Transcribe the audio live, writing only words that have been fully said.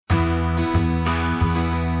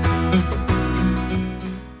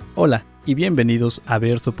Hola y bienvenidos a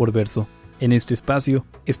Verso por Verso. En este espacio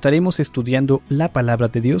estaremos estudiando la palabra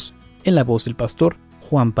de Dios en la voz del pastor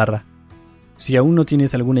Juan Parra. Si aún no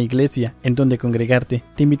tienes alguna iglesia en donde congregarte,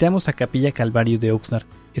 te invitamos a Capilla Calvario de Oxnard.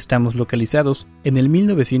 Estamos localizados en el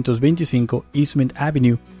 1925 Eastman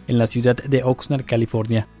Avenue, en la ciudad de Oxnard,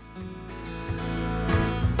 California.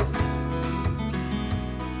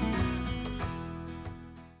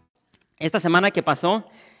 Esta semana que pasó,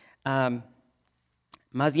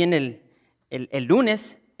 más bien el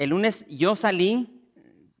lunes yo salí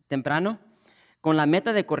temprano con la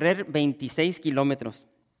meta de correr 26 kilómetros.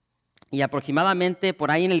 Y aproximadamente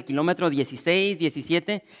por ahí en el kilómetro 16,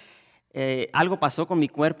 17, algo pasó con mi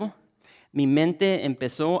cuerpo. Mi mente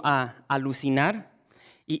empezó a alucinar.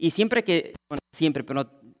 Y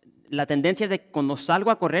pero la tendencia es de cuando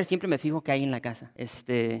salgo a correr, siempre me fijo qué hay en la casa.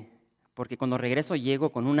 Porque cuando regreso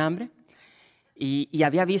llego con un hambre. Y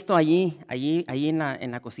había visto allí en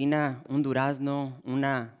la cocina un durazno,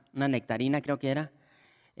 una nectarina creo que era,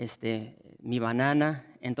 mi banana.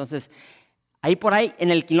 Entonces, por ahí, en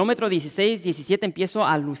el kilómetro 16, 17 empiezo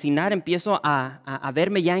a alucinar, empiezo a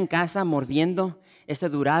verme ya en casa mordiendo este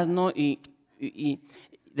durazno y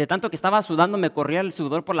de tanto que estaba sudando me corría el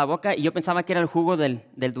sudor por la boca y yo pensaba que era el jugo del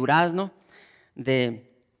durazno, de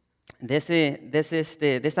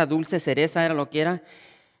esa dulce cereza era lo que era,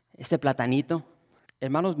 este platanito.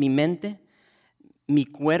 Hermanos, mi mente, mi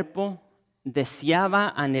cuerpo deseaba,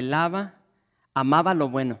 anhelaba, amaba lo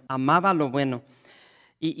bueno.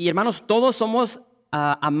 Y hermanos, todos somos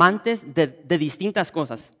amantes de distintas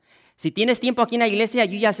cosas. Si tienes tiempo aquí en la iglesia,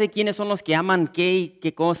 yo ya sé quiénes son los que aman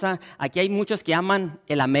qué cosa. Aquí hay muchos que aman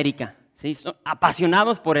el América, ¿sí? Son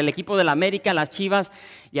apasionados por el equipo del América, las Chivas,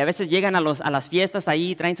 y a veces llegan a las fiestas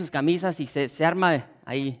ahí, traen sus camisas y se arma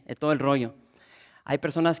ahí todo el rollo. Hay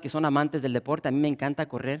personas que son amantes del deporte, a mí me encanta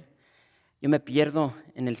correr. Yo me pierdo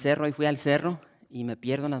en el cerro, hoy fui al cerro y me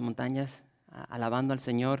pierdo en las montañas alabando al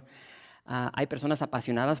Señor. Hay personas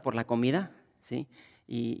apasionadas por la comida, ¿sí?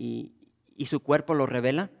 Y su cuerpo lo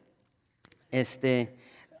revela.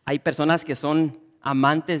 Hay personas que son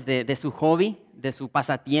amantes de su hobby, de su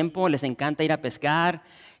pasatiempo, les encanta ir a pescar,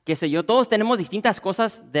 qué sé yo. Todos tenemos distintas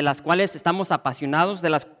cosas de las cuales estamos apasionados,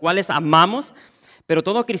 de las cuales amamos. Pero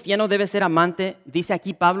todo cristiano debe ser amante, dice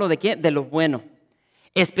aquí Pablo, ¿de qué? De lo bueno.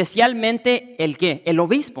 Especialmente ¿el qué? El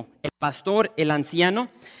obispo, el pastor, el anciano.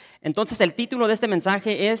 Entonces el título de este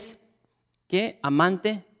mensaje es ¿qué?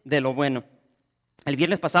 Amante de lo bueno. El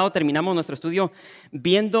viernes pasado terminamos nuestro estudio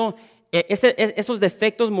viendo esos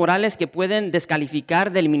defectos morales que pueden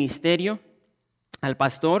descalificar del ministerio al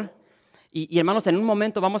pastor. Y hermanos, en un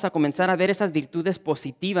momento vamos a comenzar a ver esas virtudes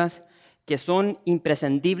positivas que son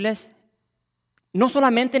imprescindibles, no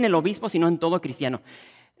solamente en el obispo, sino en todo cristiano.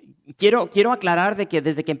 Quiero aclarar de que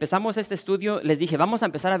desde que empezamos este estudio, les dije, vamos a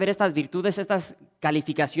empezar a ver estas virtudes, estas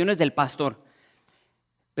calificaciones del pastor.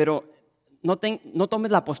 Pero no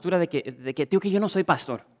tomes la postura de que tío, que yo no soy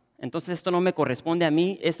pastor. Entonces esto no me corresponde a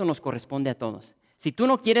mí, esto nos corresponde a todos. Si tú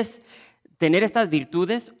no quieres tener estas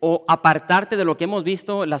virtudes o apartarte de lo que hemos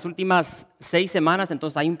visto las últimas 6 semanas,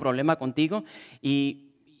 entonces hay un problema contigo y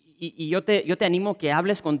yo te animo que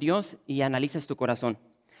hables con Dios y analices tu corazón.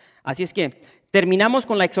 Así es que terminamos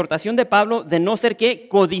con la exhortación de Pablo de no ser ¿qué?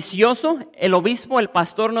 Codicioso. El obispo, el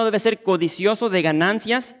pastor no debe ser codicioso de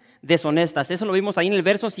ganancias deshonestas. Eso lo vimos ahí en el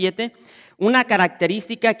verso 7. Una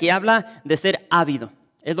característica que habla de ser ávido.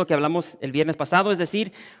 Es lo que hablamos el viernes pasado, es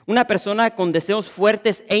decir, una persona con deseos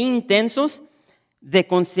fuertes e intensos de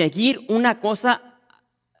conseguir una cosa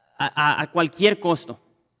a cualquier costo.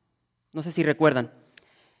 No sé si recuerdan.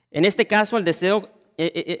 En este caso,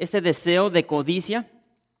 ese deseo de codicia,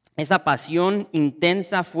 esa pasión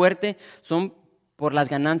intensa, fuerte, son por las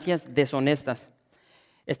ganancias deshonestas.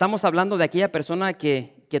 Estamos hablando de aquella persona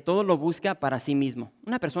que todo lo busca para sí mismo,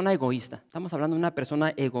 una persona egoísta. Estamos hablando de una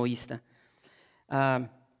persona egoísta.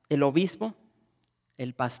 El obispo,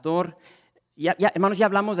 el pastor, hermanos, ya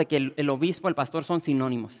hablamos de que el obispo, el pastor son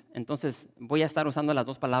sinónimos. Entonces voy a estar usando las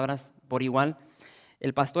dos palabras por igual.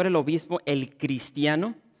 El pastor, el obispo, el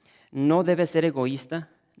cristiano, no debe ser egoísta,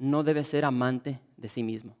 no debe ser amante de sí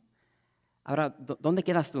mismo. Ahora, ¿dónde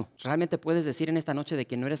quedas tú? ¿Realmente puedes decir en esta noche de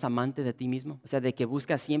que no eres amante de ti mismo? O sea, de que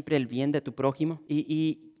buscas siempre el bien de tu prójimo.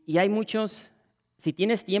 Y hay muchos, si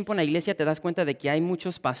tienes tiempo en la iglesia te das cuenta de que hay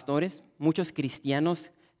muchos pastores, muchos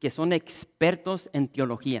cristianos que son expertos en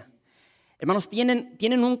teología. Hermanos,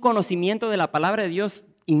 tienen un conocimiento de la palabra de Dios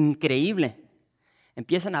increíble.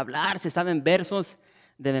 Empiezan a hablar, se saben versos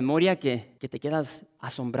de memoria que te quedas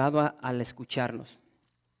asombrado al escucharlos.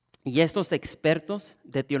 Y estos expertos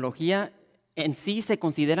de teología en sí se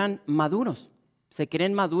consideran maduros, se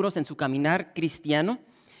creen maduros en su caminar cristiano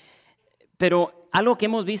Pero algo que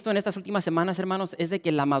hemos visto en estas últimas semanas, hermanos, es de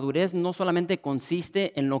que la madurez no solamente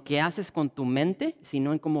consiste en lo que haces con tu mente,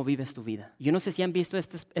 sino en cómo vives tu vida. Yo no sé si han visto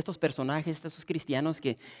estos personajes, estos cristianos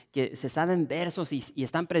que se saben versos y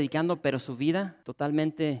están predicando, pero su vida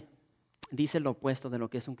totalmente dice lo opuesto de lo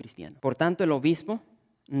que es un cristiano. Por tanto, el obispo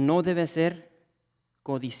no debe ser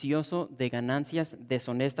codicioso de ganancias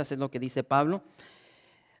deshonestas, es lo que dice Pablo.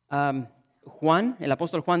 El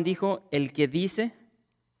apóstol Juan dijo, el que dice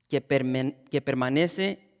que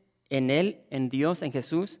permanece en Él, en Dios, en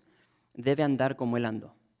Jesús, debe andar como Él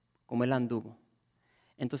andó, como Él anduvo.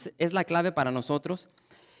 Entonces, es la clave para nosotros.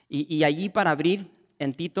 Y allí para abrir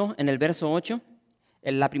en Tito, en el verso 8,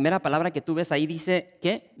 la primera palabra que tú ves ahí dice,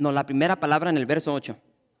 ¿qué? No, la primera palabra en el verso 8.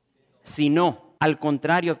 Si no, al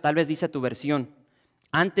contrario, tal vez dice tu versión.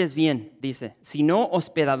 Antes bien, dice, si no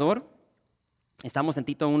hospedador, estamos en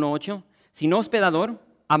Tito 1:8, si no hospedador,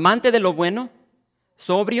 amante de lo bueno,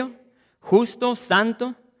 sobrio, justo,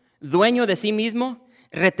 santo, dueño de sí mismo,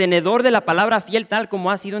 retenedor de la palabra fiel tal como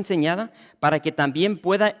ha sido enseñada, para que también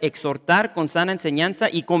pueda exhortar con sana enseñanza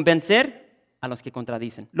y convencer a los que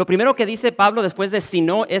contradicen. Lo primero que dice Pablo después de si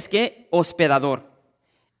no es que hospedador.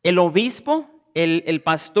 El obispo, el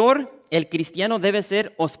pastor, el cristiano debe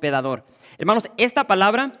ser hospedador. Hermanos, esta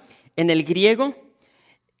palabra en el griego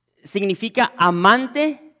significa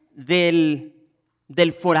amante del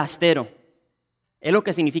forastero. Es lo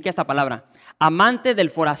que significa esta palabra. Amante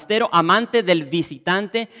del forastero, amante del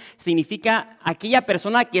visitante, significa aquella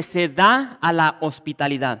persona que se da a la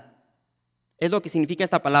hospitalidad. Es lo que significa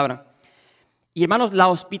esta palabra. Y hermanos, la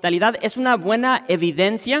hospitalidad es una buena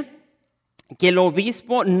evidencia que el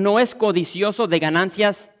obispo no es codicioso de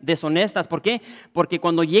ganancias deshonestas. ¿Por qué? Porque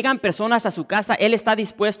cuando llegan personas a su casa, él está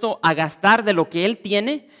dispuesto a gastar de lo que él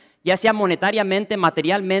tiene, ya sea monetariamente,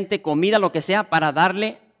 materialmente, comida, lo que sea, para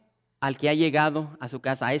darle al que ha llegado a su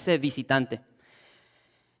casa, a ese visitante.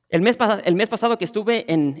 El mes pasado que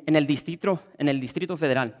estuve en el Distrito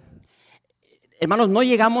Federal, hermanos, no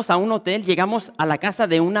llegamos a un hotel, llegamos a la casa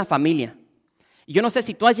de una familia. Yo no sé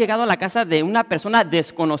si tú has llegado a la casa de una persona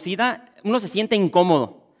desconocida, uno se siente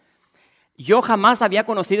incómodo. Yo jamás había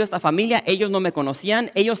conocido a esta familia, ellos no me conocían,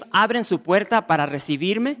 ellos abren su puerta para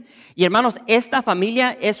recibirme. Y hermanos, esta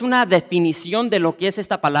familia es una definición de lo que es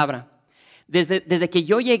esta palabra. Desde que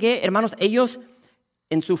yo llegué, hermanos, ellos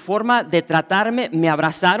en su forma de tratarme me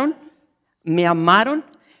abrazaron, me amaron,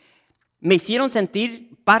 me hicieron sentir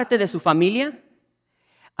parte de su familia.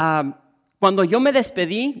 Cuando yo me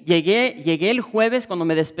despedí, llegué el jueves, cuando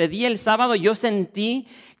me despedí el sábado, yo sentí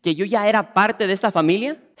que yo ya era parte de esta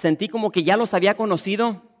familia. Sentí como que ya los había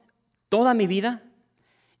conocido toda mi vida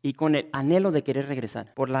y con el anhelo de querer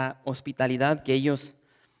regresar por la hospitalidad que ellos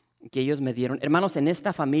me dieron. Hermanos, en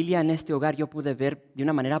esta familia, en este hogar, yo pude ver de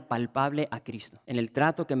una manera palpable a Cristo. En el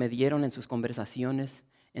trato que me dieron, en sus conversaciones,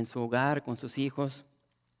 en su hogar, con sus hijos,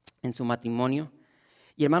 en su matrimonio.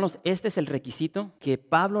 Y hermanos, este es el requisito que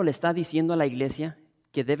Pablo le está diciendo a la iglesia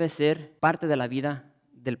que debe ser parte de la vida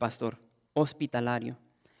del pastor, hospitalario.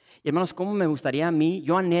 Y hermanos, ¿cómo me gustaría a mí?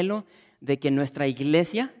 Yo anhelo de que nuestra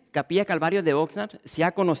iglesia, Capilla Calvario de Oxnard,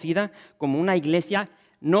 sea conocida como una iglesia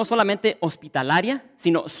no solamente hospitalaria,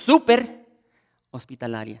 sino súper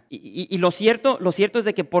hospitalaria. Y lo cierto es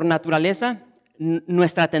de que por naturaleza,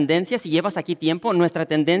 nuestra tendencia, si llevas aquí tiempo, nuestra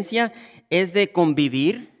tendencia es de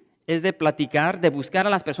convivir, es de platicar, de buscar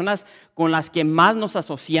a las personas con las que más nos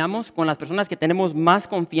asociamos, con las personas que tenemos más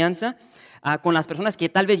confianza, con las personas que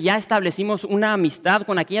tal vez ya establecimos una amistad,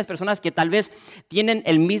 con aquellas personas que tal vez tienen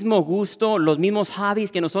el mismo gusto, los mismos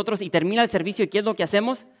hobbies que nosotros, y termina el servicio y ¿qué es lo que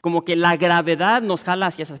hacemos? Como que la gravedad nos jala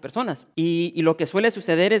hacia esas personas. Y lo que suele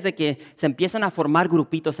suceder es de que se empiezan a formar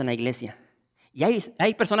grupitos en la iglesia. Y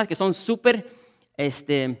hay personas que son súper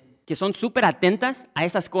atentas a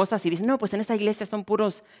esas cosas y dicen, no, pues en esta iglesia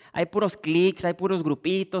hay puros clics, hay puros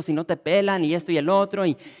grupitos y no te pelan y esto y el otro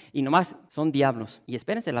y nomás son diablos. Y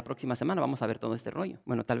espérense, la próxima semana vamos a ver todo este rollo.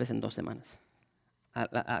 Bueno, tal vez en 2 semanas.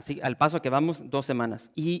 Así, al paso que vamos, 2 semanas.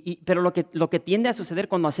 Pero lo que tiende a suceder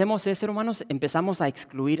cuando hacemos eso, hermanos, empezamos a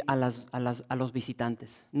excluir a los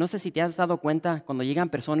visitantes. No sé si te has dado cuenta, cuando llegan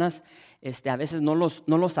personas, a veces no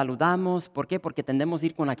los saludamos. ¿Por qué? Porque tendemos a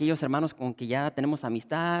ir con aquellos hermanos con que ya tenemos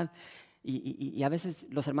amistad. Y a veces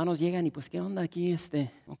los hermanos llegan y pues, ¿qué onda aquí?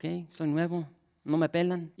 Ok, soy nuevo, no me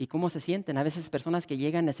pelan. ¿Y cómo se sienten? A veces personas que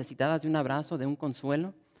llegan necesitadas de un abrazo, de un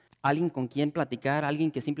consuelo. Alguien con quien platicar,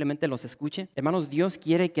 alguien que simplemente los escuche. Hermanos, Dios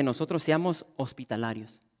quiere que nosotros seamos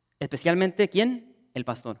hospitalarios. Especialmente, ¿quién? El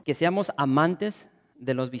pastor. Que seamos amantes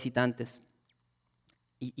de los visitantes.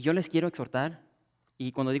 Y yo les quiero exhortar,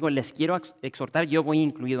 y cuando digo les quiero exhortar, yo voy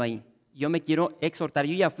incluido ahí. Yo me quiero exhortar,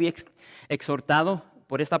 yo ya fui exhortado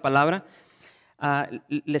por esta palabra,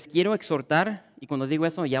 les quiero exhortar, y cuando digo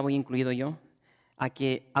eso ya voy incluido yo, a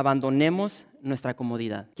que abandonemos nuestra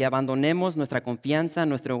comodidad, que abandonemos nuestra confianza,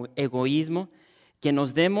 nuestro egoísmo, que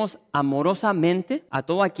nos demos amorosamente a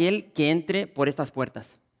todo aquel que entre por estas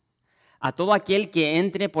puertas, a todo aquel que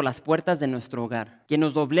entre por las puertas de nuestro hogar, que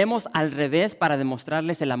nos doblemos al revés para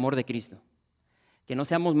demostrarles el amor de Cristo, que no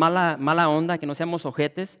seamos mala onda, que no seamos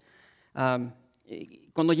ojetes.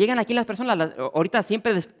 Cuando llegan aquí las personas, ahorita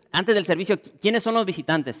siempre antes del servicio, ¿quiénes son los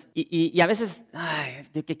visitantes? Y a veces, ay,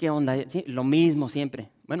 ¿qué onda? Sí, lo mismo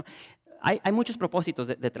siempre. Bueno, hay muchos propósitos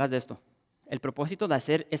detrás de esto. El propósito de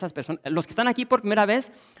hacer esas personas, los que están aquí por primera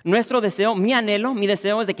vez, nuestro deseo, mi anhelo, mi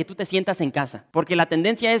deseo es de que tú te sientas en casa. Porque la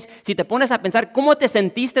tendencia es, si te pones a pensar, ¿cómo te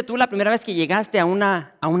sentiste tú la primera vez que llegaste a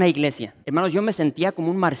una iglesia? Hermanos, yo me sentía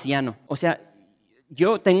como un marciano. O sea,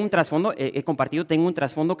 yo tengo un trasfondo, he compartido, tengo un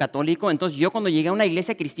trasfondo católico. Entonces yo cuando llegué a una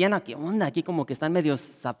iglesia cristiana, ¿qué onda? Aquí como que están medio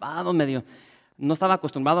zapados, no estaba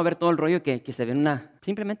acostumbrado a ver todo el rollo que se ve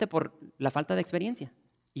simplemente por la falta de experiencia.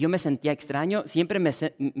 Y yo me sentía extraño, siempre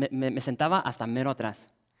me sentaba hasta mero atrás,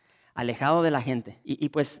 alejado de la gente. Y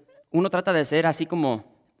pues uno trata de ser así como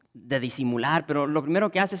de disimular, pero lo primero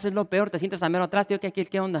que haces es lo peor, te sientes hasta mero atrás, tío,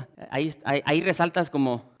 ¿qué onda? Ahí resaltas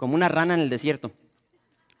como una rana en el desierto.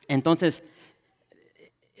 Entonces,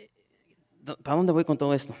 ¿para dónde voy con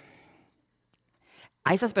todo esto?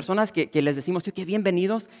 A esas personas que les decimos, tío, que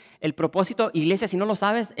bienvenidos, el propósito, iglesia, si no lo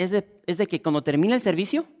sabes, es de que cuando termine el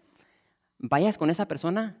servicio, vayas con esa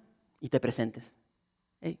persona y te presentes.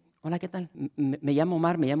 Hey, hola, ¿qué tal? Me llamo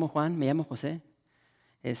Omar, me llamo Juan, me llamo José.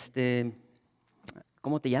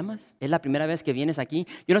 ¿Cómo te llamas? Es la primera vez que vienes aquí.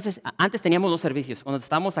 Yo no sé, antes teníamos 2 servicios. Cuando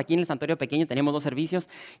estábamos aquí en el santuario pequeño teníamos 2 servicios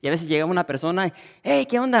y a veces llegaba una persona, hey,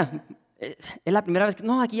 ¿qué onda? Es la primera vez que...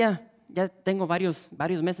 No, aquí ya tengo varios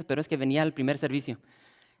meses, pero es que venía al primer servicio.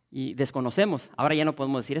 Y desconocemos. Ahora ya no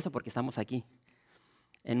podemos decir eso porque estamos aquí.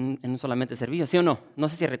 En un solamente servicio, ¿sí o no? No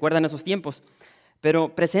sé si recuerdan esos tiempos,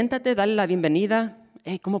 pero preséntate, dale la bienvenida.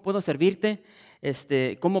 Hey, ¿cómo puedo servirte?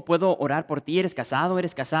 ¿Cómo puedo orar por ti? ¿Eres casado?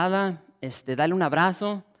 ¿Eres casada? Dale un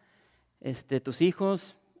abrazo. Tus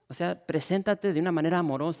hijos, o sea, preséntate de una manera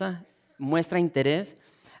amorosa, muestra interés.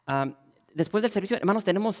 Después del servicio, hermanos,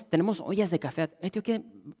 tenemos ollas de café. Tío, ¿qué?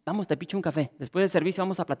 Vamos, te picho un café. Después del servicio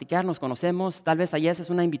vamos a platicar, nos conocemos. Tal vez allá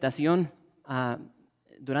es una invitación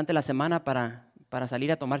durante la semana para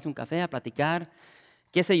salir a tomarse un café, a platicar,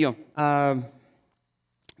 qué sé yo.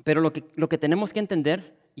 Pero lo que tenemos que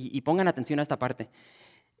entender, y pongan atención a esta parte,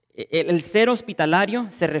 el ser hospitalario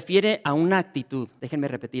se refiere a una actitud. Déjenme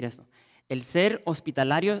repetir esto. El ser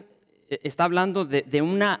hospitalario está hablando de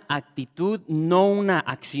una actitud, no una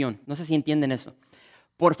acción. No sé si entienden eso.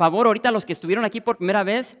 Por favor, ahorita los que estuvieron aquí por primera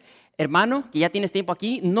vez, hermano, que ya tienes tiempo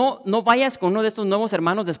aquí, no vayas con uno de estos nuevos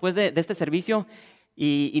hermanos después de este servicio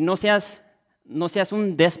y no seas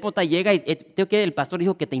un déspota, llega y creo que el pastor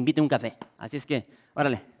dijo que te invite a un café. Así es que,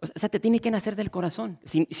 órale. O sea, te tiene que nacer del corazón.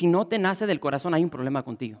 Si no te nace del corazón, hay un problema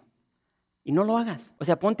contigo. Y no lo hagas. O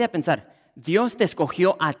sea, ponte a pensar, Dios te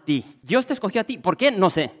escogió a ti. Dios te escogió a ti. ¿Por qué? No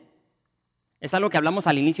sé. Es algo que hablamos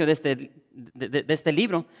al inicio de este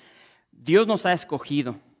libro. Dios nos ha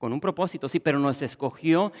escogido con un propósito, sí, pero nos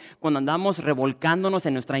escogió cuando andamos revolcándonos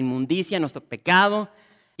en nuestra inmundicia, en nuestro pecado.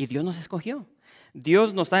 Y Dios nos escogió.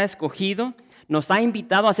 Dios nos ha escogido, nos ha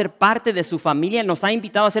invitado a ser parte de su familia, nos ha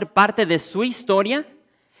invitado a ser parte de su historia,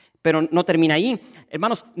 pero no termina ahí.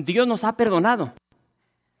 Hermanos, Dios nos ha perdonado.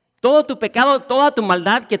 Todo tu pecado, toda tu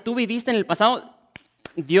maldad que tú viviste en el pasado,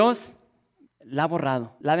 Dios la ha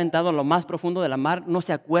borrado, la ha aventado a lo más profundo de la mar, no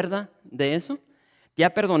se acuerda de eso, te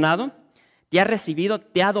ha perdonado, te ha recibido,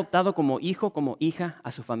 te ha adoptado como hijo, como hija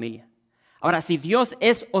a su familia. Ahora, si Dios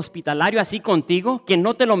es hospitalario así contigo, que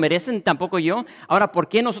no te lo merecen, tampoco yo, ahora, ¿por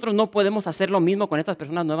qué nosotros no podemos hacer lo mismo con estas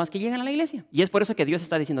personas nuevas que llegan a la iglesia? Y es por eso que Dios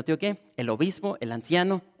está diciendo, tío, ¿qué? El obispo, el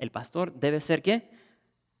anciano, el pastor debe ser, ¿qué?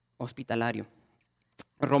 Hospitalario.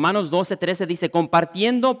 Romanos 12:13 dice,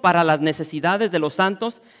 compartiendo para las necesidades de los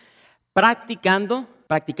santos, practicando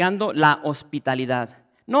la hospitalidad.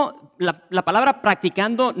 No, la palabra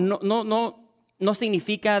practicando no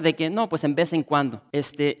significa de que, no, pues en vez en cuando.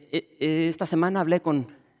 Esta semana hablé con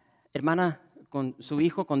su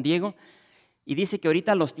hijo, con Diego, y dice que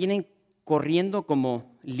ahorita los tienen corriendo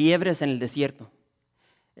como liebres en el desierto.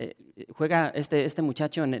 Juega este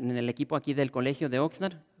muchacho en el equipo aquí del colegio de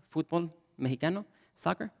Oxnard, fútbol mexicano,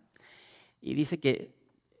 soccer, y dice que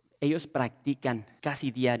ellos practican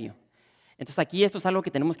casi diario. Entonces aquí esto es algo que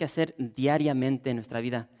tenemos que hacer diariamente en nuestra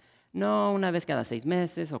vida. No una vez cada 6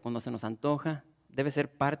 meses o cuando se nos antoja. Debe ser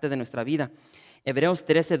parte de nuestra vida. Hebreos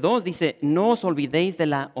 13:2 dice, no os olvidéis de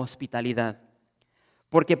la hospitalidad,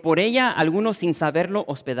 porque por ella algunos sin saberlo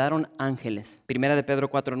hospedaron ángeles. Primera de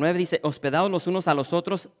Pedro 4:9 dice, hospedados los unos a los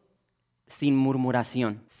otros sin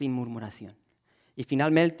murmuración, sin murmuración. Y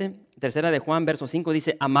finalmente, tercera de Juan, verso 5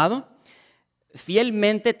 dice, amado,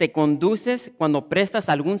 fielmente te conduces cuando prestas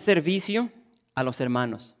algún servicio a los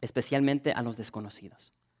hermanos, especialmente a los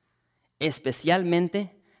desconocidos.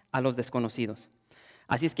 Especialmente a los desconocidos.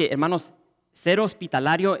 Así es que, hermanos, ser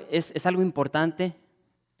hospitalario es algo importante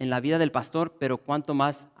en la vida del pastor, pero cuanto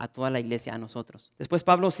más a toda la iglesia, a nosotros. Después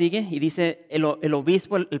Pablo sigue y dice, el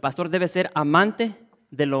obispo, el pastor debe ser amante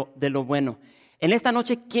de lo bueno. En esta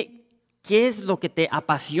noche, ¿qué es lo que te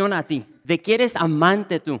apasiona a ti? ¿De qué eres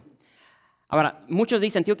amante tú? Ahora, muchos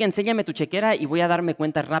dicen, tío, que enséñame tu chequera y voy a darme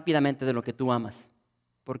cuenta rápidamente de lo que tú amas.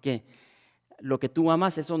 ¿Por qué? Lo que tú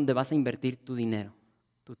amas es donde vas a invertir tu dinero,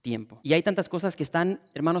 tu tiempo. Y hay tantas cosas que están,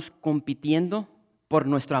 hermanos, compitiendo por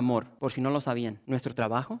nuestro amor, por si no lo sabían. Nuestro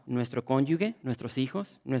trabajo, nuestro cónyuge, nuestros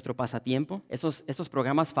hijos, nuestro pasatiempo, esos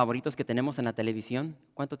programas favoritos que tenemos en la televisión.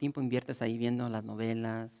 ¿Cuánto tiempo inviertes ahí viendo las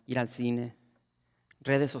novelas, ir al cine,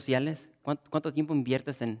 redes sociales? ¿Cuánto tiempo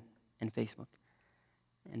inviertes en Facebook,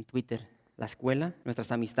 en Twitter? La escuela,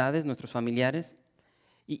 nuestras amistades, nuestros familiares.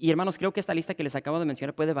 Y hermanos, creo que esta lista que les acabo de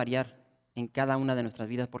mencionar puede variar en cada una de nuestras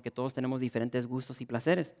vidas porque todos tenemos diferentes gustos y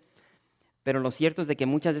placeres. Pero lo cierto es de que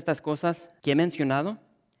muchas de estas cosas que he mencionado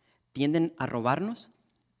tienden a robarnos,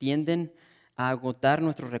 tienden a agotar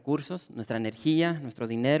nuestros recursos, nuestra energía, nuestro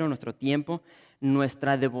dinero, nuestro tiempo,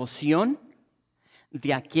 nuestra devoción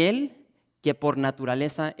de aquel que por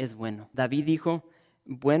naturaleza es bueno. David dijo,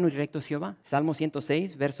 bueno y recto es Jehová. Salmo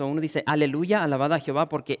 106, verso 1 dice, aleluya, alabad a Jehová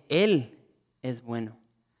porque Él es bueno,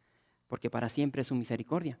 porque para siempre es su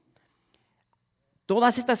misericordia.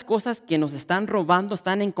 Todas estas cosas que nos están robando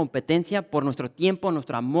están en competencia por nuestro tiempo,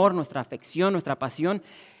 nuestro amor, nuestra afección, nuestra pasión.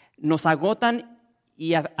 Nos agotan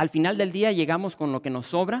y al final del día llegamos con lo que nos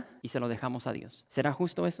sobra y se lo dejamos a Dios. ¿Será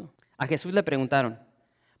justo eso? A Jesús le preguntaron,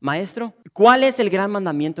 Maestro, ¿cuál es el gran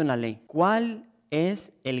mandamiento en la ley? ¿Cuál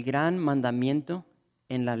es el gran mandamiento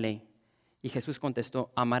en la ley? Y Jesús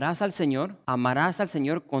contestó, amarás al Señor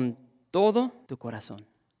con todo tu corazón.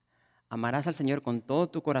 Amarás al Señor con todo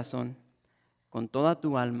tu corazón, con toda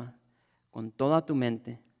tu alma, con toda tu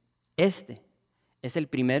mente. Este es el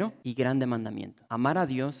primero y grande mandamiento. Amar a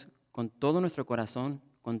Dios con todo nuestro corazón,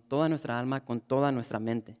 con toda nuestra alma, con toda nuestra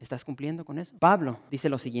mente. ¿Estás cumpliendo con eso? Pablo dice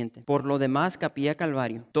lo siguiente, por lo demás, capilla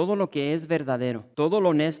Calvario, todo lo que es verdadero, todo lo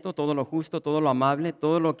honesto, todo lo justo, todo lo amable,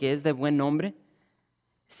 todo lo que es de buen nombre,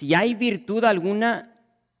 si hay virtud alguna,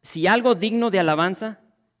 si algo digno de alabanza,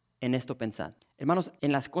 en esto pensad. Hermanos,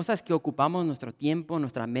 en las cosas que ocupamos nuestro tiempo,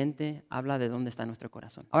 nuestra mente, habla de dónde está nuestro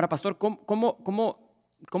corazón. Ahora, pastor,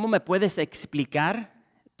 ¿cómo me puedes explicar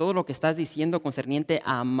todo lo que estás diciendo concerniente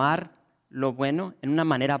a amar lo bueno en una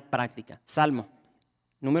manera práctica? Salmo,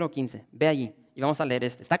 número 15. Ve allí y vamos a leer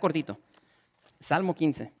este. Está cortito. Salmo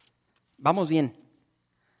 15. Vamos bien.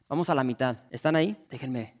 Vamos a la mitad. ¿Están ahí?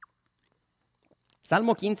 Déjenme.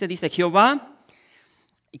 Salmo 15 dice, Jehová,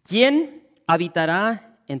 ¿quién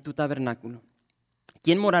habitará en tu tabernáculo?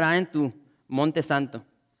 ¿Quién morará en tu monte santo?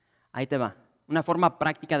 Ahí te va. Una forma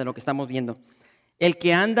práctica de lo que estamos viendo. El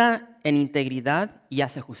que anda en integridad y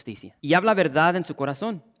hace justicia y habla verdad en su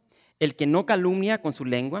corazón. El que no calumnia con su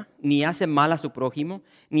lengua, ni hace mal a su prójimo,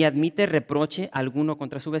 ni admite reproche alguno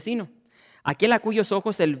contra su vecino. Aquel a cuyos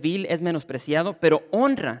ojos el vil es menospreciado, pero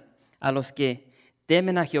honra a los que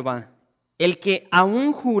temen a Jehová. El que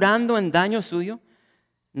aún jurando en daño suyo,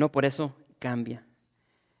 no por eso cambia.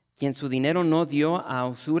 Quien su dinero no dio a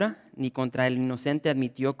usura, ni contra el inocente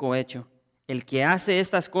admitió cohecho. El que hace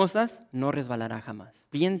estas cosas no resbalará jamás.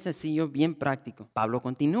 Bien sencillo, bien práctico. Pablo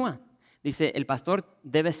continúa. Dice, el pastor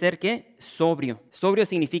debe ser, ¿qué? Sobrio. Sobrio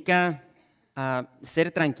significa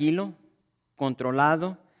ser tranquilo,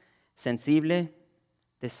 controlado, sensible,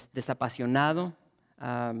 desapasionado.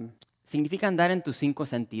 Significa andar en tus 5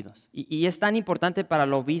 sentidos. Y es tan importante para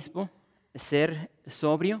el obispo ser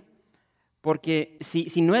sobrio, porque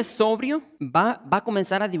si no es sobrio, va a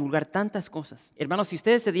comenzar a divulgar tantas cosas. Hermanos, si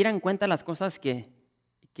ustedes se dieran cuenta de las cosas que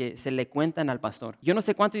se le cuentan al pastor. Yo no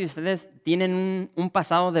sé cuántos de ustedes tienen un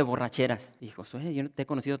pasado de borracheras. Dijo, yo te he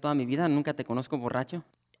conocido toda mi vida, nunca te conozco borracho.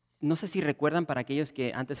 No sé si recuerdan para aquellos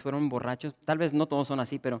que antes fueron borrachos, tal vez no todos son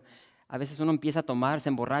así, pero a veces uno empieza a tomar, se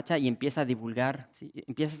emborracha y empieza a divulgar, ¿sí?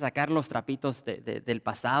 Empieza a sacar los trapitos del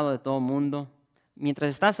pasado, de todo el mundo. Mientras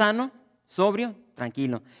estás sano, sobrio,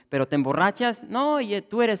 tranquilo. Pero te emborrachas, no, y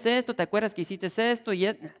tú eres esto, te acuerdas que hiciste esto. Y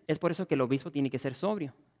es por eso que el obispo tiene que ser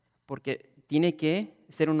sobrio, porque tiene que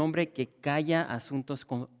ser un hombre que calla asuntos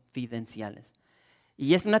confidenciales.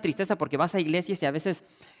 Y es una tristeza porque vas a iglesias y a veces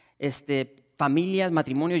familias,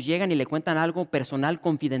 matrimonios llegan y le cuentan algo personal,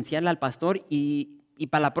 confidencial al pastor y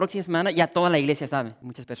para la próxima semana ya toda la iglesia sabe.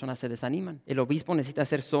 Muchas personas se desaniman. El obispo necesita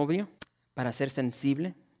ser sobrio para ser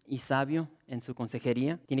sensible y sabio en su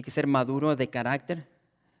consejería. Tiene que ser maduro de carácter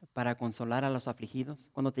para consolar a los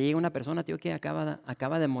afligidos. Cuando te llega una persona, tío, que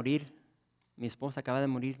acaba de morir mi esposa, acaba de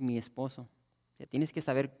morir mi esposo. O sea, tienes que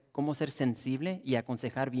saber cómo ser sensible y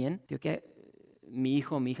aconsejar bien. Tío, que mi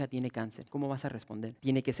hijo o mi hija tiene cáncer. ¿Cómo vas a responder?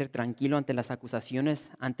 Tiene que ser tranquilo ante las acusaciones,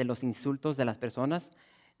 ante los insultos de las personas.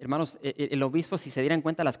 Hermanos, el obispo, si se dieran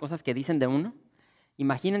cuenta de las cosas que dicen de uno,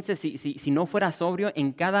 imagínense si no fuera sobrio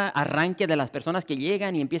en cada arranque de las personas que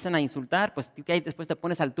llegan y empiezan a insultar, pues ¿qué? Después te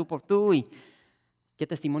pones al tú por tú y ¿qué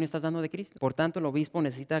testimonio estás dando de Cristo? Por tanto, el obispo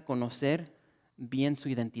necesita conocer bien su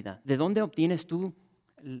identidad. ¿De dónde obtienes tú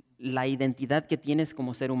la identidad que tienes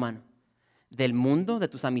como ser humano? ¿Del mundo, de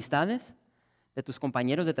tus amistades, de tus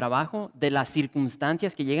compañeros de trabajo, de las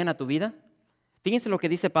circunstancias que llegan a tu vida? Fíjense lo que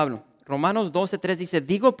dice Pablo. Romanos 12:3 dice,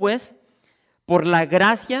 digo pues, por la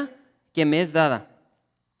gracia que me es dada,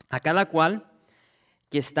 a cada cual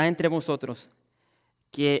que está entre vosotros,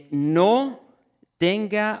 que no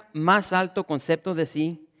tenga más alto concepto de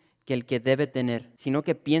sí que el que debe tener, sino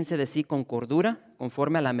que piense de sí con cordura,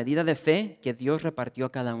 conforme a la medida de fe que Dios repartió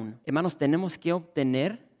a cada uno. Hermanos, tenemos que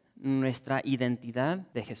obtener nuestra identidad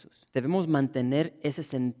de Jesús. Debemos mantener ese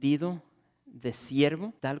sentido de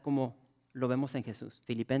siervo, tal como lo vemos en Jesús.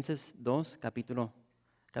 Filipenses 2, capítulo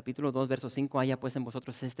 2, verso 5, haya pues en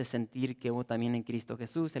vosotros este sentir que hubo también en Cristo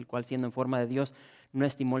Jesús, el cual siendo en forma de Dios no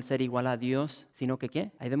estimó el ser igual a Dios, sino que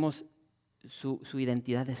 ¿qué? Ahí vemos su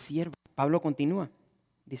identidad de siervo. Pablo continúa.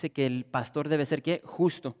 Dice que el pastor debe ser ¿qué?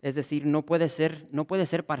 Justo, es decir, no puede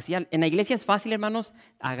ser parcial. En la iglesia es fácil, hermanos,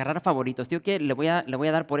 agarrar favoritos. Tío, que le voy a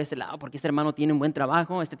dar por este lado porque este hermano tiene un buen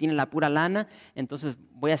trabajo, este tiene la pura lana, entonces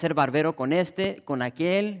voy a ser barbero con este, con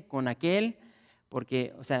aquel,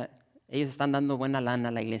 porque, o sea, ellos están dando buena lana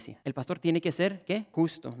a la iglesia. El pastor tiene que ser ¿qué?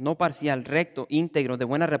 Justo, no parcial, recto, íntegro, de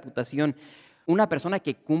buena reputación. Una persona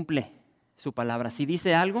que cumple su palabra. Si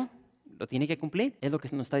dice algo, lo tiene que cumplir. Es lo que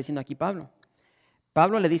nos está diciendo aquí Pablo.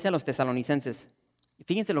 Pablo le dice a los tesalonicenses,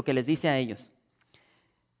 fíjense lo que les dice a ellos.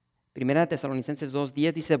 Primera de Tesalonicenses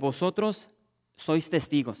 2:10 dice, vosotros sois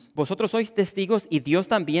testigos y Dios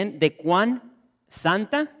también de cuán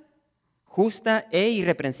santa, justa e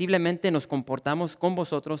irreprensiblemente nos comportamos con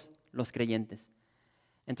vosotros los creyentes.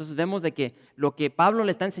 Entonces vemos de que lo que Pablo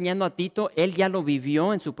le está enseñando a Tito, él ya lo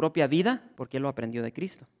vivió en su propia vida porque él lo aprendió de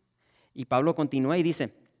Cristo. Y Pablo continúa y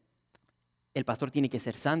dice, el pastor tiene que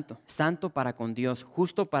ser santo, santo para con Dios,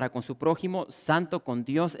 justo para con su prójimo, santo con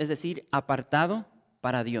Dios, es decir, apartado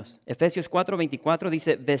para Dios. Efesios 4:24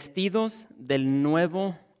 dice, vestidos del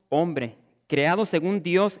nuevo hombre, creado según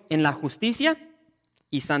Dios en la justicia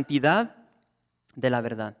y santidad de la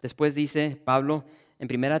verdad. Después dice Pablo en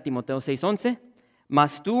 1 Timoteo 6:11,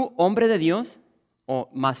 mas tú, hombre de Dios, o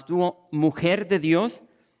mas tú, mujer de Dios,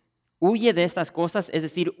 huye de estas cosas, es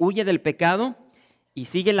decir, huye del pecado, y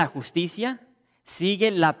sigue la justicia,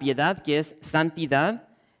 sigue la piedad, que es santidad,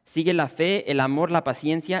 sigue la fe, el amor, la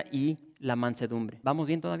paciencia y la mansedumbre. ¿Vamos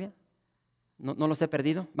bien todavía? ¿No los he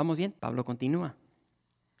perdido? ¿Vamos bien? Pablo continúa.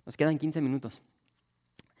 Nos quedan 15 minutos.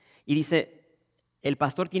 Y dice, el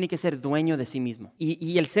pastor tiene que ser dueño de sí mismo.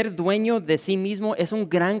 Y el ser dueño de sí mismo es un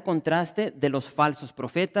gran contraste de los falsos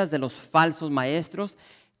profetas, de los falsos maestros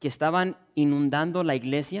que estaban inundando la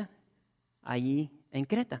iglesia allí en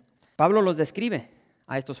Creta. Pablo los describe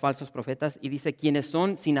a estos falsos profetas y dice, quienes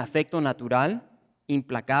son sin afecto natural,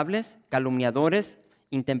 implacables, calumniadores,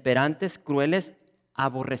 intemperantes, crueles,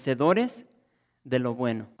 aborrecedores de lo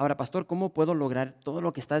bueno. Ahora, pastor, ¿cómo puedo lograr todo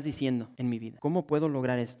lo que estás diciendo en mi vida? ¿Cómo puedo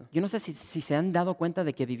lograr esto? Yo no sé si se han dado cuenta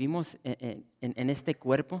de que vivimos en este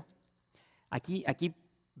cuerpo. Aquí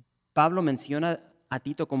Pablo menciona a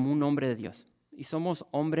Tito como un hombre de Dios. Y somos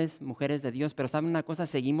hombres, mujeres de Dios, pero ¿saben una cosa?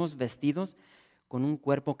 Seguimos vestidos con un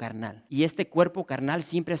cuerpo carnal. Y este cuerpo carnal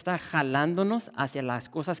siempre está jalándonos hacia las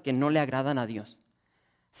cosas que no le agradan a Dios.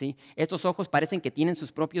 ¿Sí? Estos ojos parecen que tienen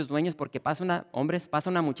sus propios dueños porque pasa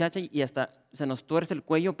una muchacha y hasta se nos tuerce el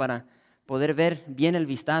cuello para poder ver bien el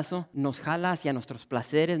vistazo. Nos jala hacia nuestros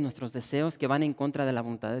placeres, nuestros deseos que van en contra de la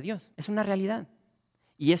voluntad de Dios. Es una realidad.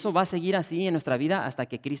 Y eso va a seguir así en nuestra vida hasta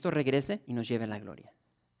que Cristo regrese y nos lleve a la gloria.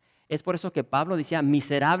 Es por eso que Pablo decía,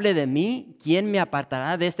 miserable de mí, ¿quién me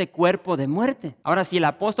apartará de este cuerpo de muerte? Ahora, si el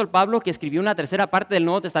apóstol Pablo, que escribió una tercera parte del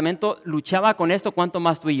Nuevo Testamento, luchaba con esto, ¿cuánto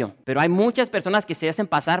más tú y yo? Pero hay muchas personas que se hacen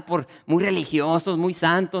pasar por muy religiosos, muy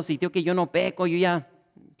santos, y tío, que yo no peco, yo ya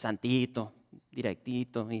santito,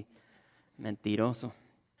 directito y mentiroso.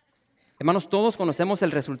 Hermanos, todos conocemos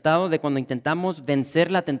el resultado de cuando intentamos vencer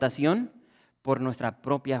la tentación por nuestra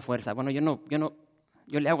propia fuerza. Bueno,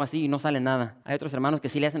 yo le hago así y no sale nada. Hay otros hermanos que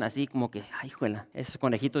sí le hacen así, como que, ay, juela, esos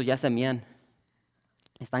conejitos ya se mían,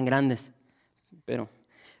 están grandes. Pero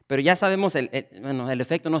ya sabemos, el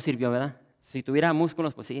efecto no sirvió, ¿verdad? Si tuviera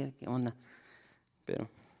músculos, pues sí, ¿qué onda? Pero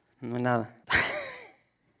no es nada.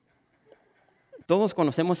 Todos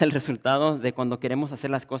conocemos el resultado de cuando queremos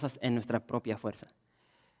hacer las cosas en nuestra propia fuerza.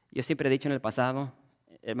 Yo siempre he dicho en el pasado,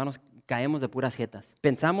 hermanos, caemos de puras jetas.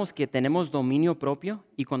 Pensamos que tenemos dominio propio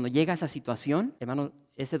y cuando llega esa situación, hermanos,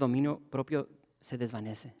 ese dominio propio se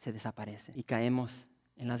desvanece, se desaparece y caemos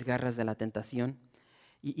en las garras de la tentación.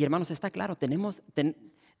 Y hermanos, está claro, tenemos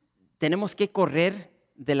que correr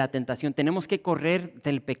de la tentación, tenemos que correr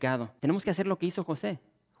del pecado, tenemos que hacer lo que hizo José.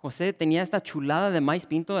 José tenía esta chulada de maíz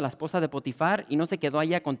pinto de la esposa de Potifar y no se quedó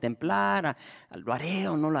ahí a contemplar, lo haré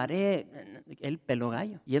o no lo haré. Él peló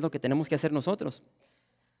gallo y es lo que tenemos que hacer nosotros.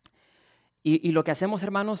 Y lo que hacemos,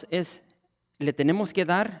 hermanos, es le tenemos que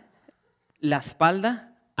dar la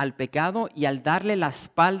espalda al pecado y al darle la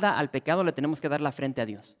espalda al pecado le tenemos que dar la frente a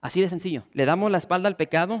Dios. Así de sencillo. Le damos la espalda al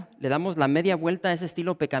pecado, le damos la media vuelta a ese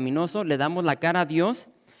estilo pecaminoso, le damos la cara a Dios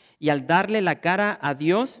y al darle la cara a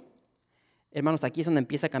Dios, hermanos, aquí es donde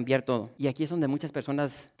empieza a cambiar todo. Y aquí es donde muchas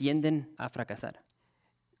personas tienden a fracasar.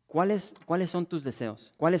 ¿Cuáles son tus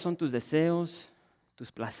deseos? ¿Cuáles son tus deseos,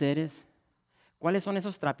 tus placeres? ¿Cuáles son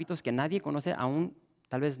esos trapitos que nadie conoce aún?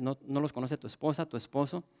 Tal vez no los conoce tu esposa, tu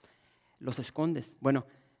esposo. Los escondes. Bueno,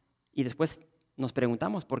 y después nos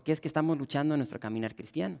preguntamos por qué es que estamos luchando en nuestro caminar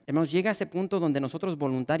cristiano. Hermanos, llega a ese punto donde nosotros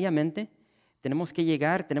voluntariamente tenemos que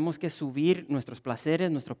llegar, tenemos que subir nuestros placeres,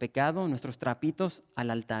 nuestro pecado, nuestros trapitos al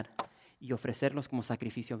altar y ofrecerlos como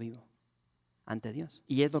sacrificio vivo ante Dios.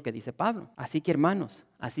 Y es lo que dice Pablo. Así que, hermanos,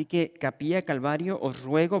 Capilla Calvario, os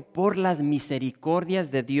ruego por las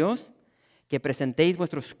misericordias de Dios que presentéis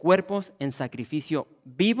vuestros cuerpos en sacrificio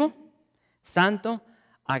vivo, santo,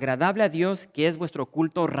 agradable a Dios, que es vuestro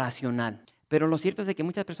culto racional. Pero lo cierto es de que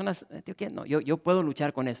muchas personas, no, yo puedo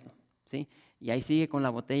luchar con esto, ¿sí? Y ahí sigue con la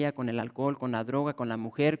botella, con el alcohol, con la droga, con la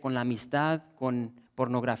mujer, con la amistad, con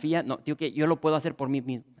pornografía. No, yo lo puedo hacer por mí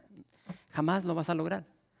mismo. Jamás lo vas a lograr.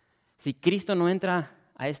 Si Cristo no entra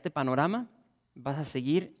a este panorama, vas a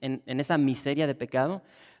seguir en esa miseria de pecado,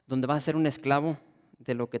 donde vas a ser un esclavo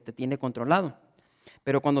de lo que te tiene controlado.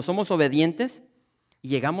 Pero cuando somos obedientes y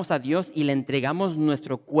llegamos a Dios y le entregamos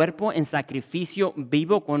nuestro cuerpo en sacrificio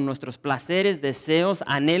vivo con nuestros placeres, deseos,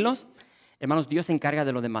 anhelos, hermanos, Dios se encarga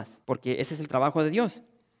de lo demás, porque ese es el trabajo de Dios.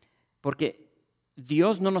 Porque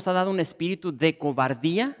Dios no nos ha dado un espíritu de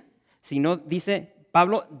cobardía, sino, dice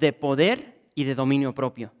Pablo, de poder y de dominio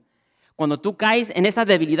propio. Cuando tú caes en esa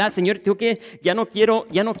debilidad, Señor, ya no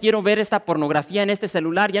quiero ver esta pornografía en este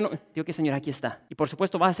celular, Señor, aquí está. Y por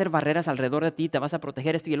supuesto vas a hacer barreras alrededor de ti, te vas a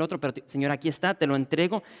proteger esto y el otro, pero Señor, aquí está, te lo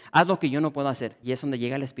entrego, haz lo que yo no puedo hacer. Y es donde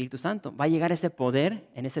llega el Espíritu Santo. Va a llegar ese poder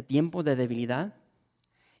en ese tiempo de debilidad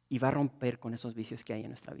y va a romper con esos vicios que hay en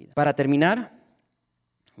nuestra vida. Para terminar,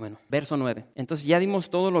 bueno, verso 9. Entonces ya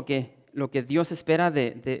vimos todo lo que Dios espera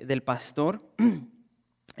del pastor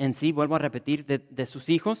en sí, vuelvo a repetir, de sus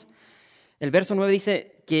hijos. El verso 9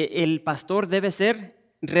 dice que el pastor debe ser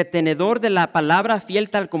retenedor de la palabra fiel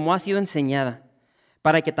tal como ha sido enseñada,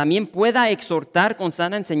 para que también pueda exhortar con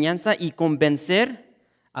sana enseñanza y convencer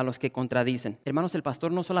a los que contradicen. Hermanos, el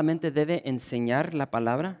pastor no solamente debe enseñar la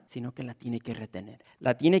palabra, sino que la tiene que retener.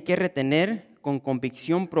 La tiene que retener con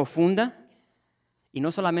convicción profunda y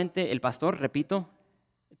no solamente el pastor, repito,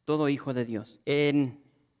 todo hijo de Dios. En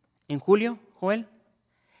julio, Joel,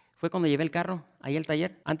 fue cuando llevé el carro ahí al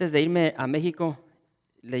taller. Antes de irme a México,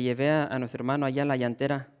 le llevé a nuestro hermano allá a la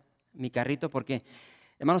llantera mi carrito porque,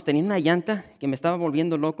 hermanos, tenía una llanta que me estaba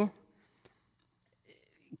volviendo loco.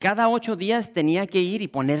 Cada 8 días tenía que ir y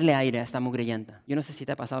ponerle aire a esta mugre llanta. Yo no sé si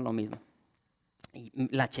te ha pasado lo mismo. Y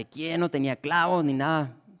la chequeé, no tenía clavos ni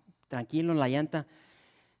nada. Tranquilo en la llanta.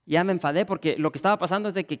 Ya me enfadé porque lo que estaba pasando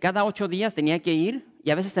es de que cada 8 días tenía que ir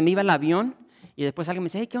y a veces se me iba el avión y después alguien me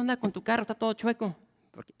decía, hey, ¿qué onda con tu carro? Está todo chueco.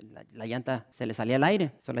 Porque la llanta se le salía el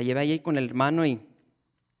aire. So, la llevé ahí con el hermano y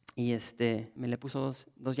me le puso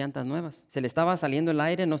dos llantas nuevas. Se le estaba saliendo el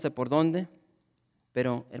aire, no sé por dónde,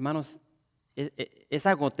 pero hermanos,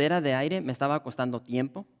 esa gotera de aire me estaba costando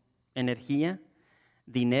tiempo, energía,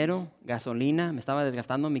 dinero, gasolina, me estaba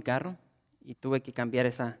desgastando mi carro y tuve que cambiar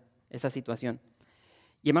esa situación.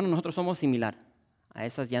 Y hermanos, nosotros somos similar a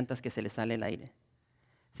esas llantas que se les sale el aire.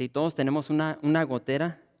 Sí, todos tenemos una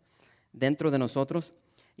gotera dentro de nosotros.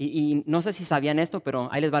 Y no sé si sabían esto, pero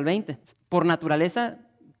ahí les va el 20. Por naturaleza,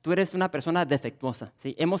 tú eres una persona defectuosa.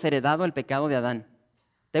 ¿Sí? Hemos heredado el pecado de Adán.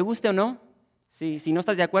 ¿Te guste o no? Sí, si no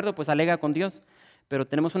estás de acuerdo, pues alega con Dios. Pero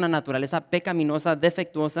tenemos una naturaleza pecaminosa,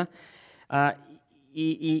 defectuosa. Ah,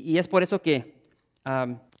 y es por eso que,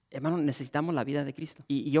 hermanos, necesitamos la vida de Cristo.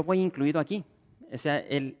 Y yo voy incluido aquí. O sea,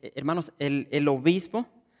 hermanos, el obispo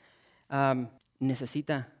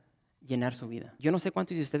necesita llenar su vida. Yo no sé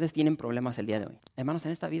cuántos de ustedes tienen problemas el día de hoy. Hermanos,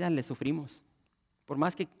 en esta vida le sufrimos. Por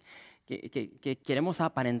más que queremos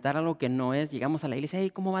aparentar algo que no es, llegamos a la iglesia, hey,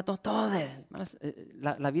 ¿cómo va todo? Hermanos,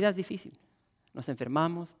 la vida es difícil. Nos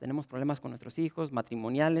enfermamos, tenemos problemas con nuestros hijos,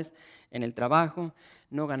 matrimoniales, en el trabajo,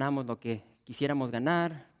 no ganamos lo que quisiéramos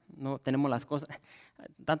ganar, no tenemos las cosas,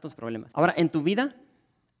 tantos problemas. Ahora, en tu vida,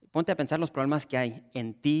 ponte a pensar los problemas que hay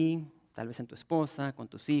en ti, tal vez en tu esposa, con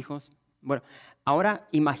tus hijos. Bueno, ahora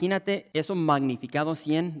imagínate eso magnificado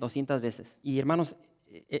 100, 200 veces. Y hermanos,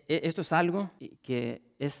 esto es algo que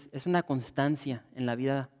es una constancia en la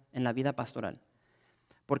vida pastoral.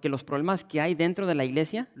 Porque los problemas que hay dentro de la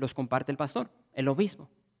iglesia los comparte el pastor, el obispo.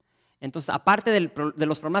 Entonces, aparte de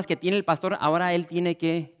los problemas que tiene el pastor, ahora él tiene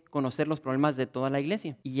que conocer los problemas de toda la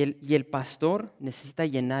iglesia. Y el pastor necesita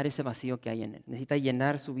llenar ese vacío que hay en él. Necesita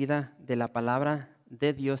llenar su vida de la palabra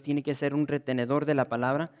de Dios. Tiene que ser un retenedor de la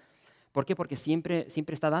palabra. ¿Por qué? Porque siempre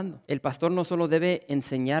está dando. El pastor no solo debe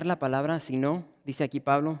enseñar la palabra, sino, dice aquí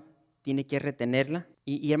Pablo, tiene que retenerla.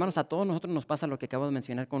 Y hermanos, a todos nosotros nos pasa lo que acabo de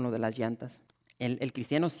mencionar con lo de las llantas. El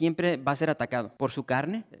cristiano siempre va a ser atacado por su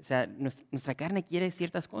carne. O sea, nuestra carne quiere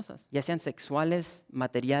ciertas cosas, ya sean sexuales,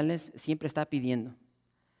 materiales, siempre está pidiendo.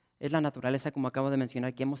 Es la naturaleza, como acabo de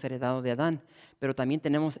mencionar, que hemos heredado de Adán. Pero también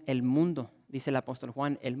tenemos el mundo, dice el apóstol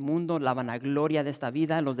Juan, el mundo, la vanagloria de esta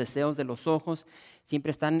vida, los deseos de los ojos, siempre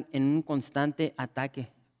están en un constante ataque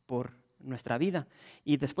por nuestra vida.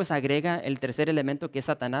 Y después agrega el tercer elemento, que es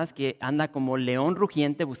Satanás, que anda como león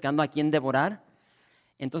rugiente buscando a quien devorar.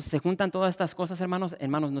 Entonces se juntan todas estas cosas, hermanos.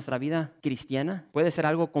 Hermanos, nuestra vida cristiana puede ser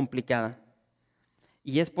algo complicada.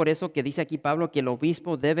 Y es por eso que dice aquí Pablo que el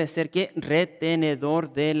obispo debe ser ¿qué?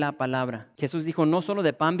 Retenedor de la palabra. Jesús dijo, no solo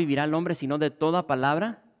de pan vivirá el hombre, sino de toda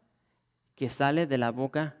palabra que sale de la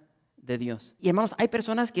boca de Dios. Y hermanos, hay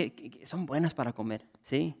personas que son buenas para comer,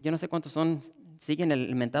 ¿sí? Yo no sé cuántos siguen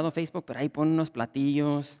el mentado Facebook, pero ahí ponen unos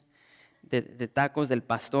platillos de tacos del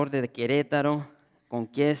pastor de Querétaro con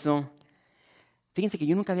queso. Fíjense que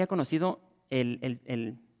yo nunca había conocido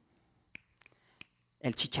el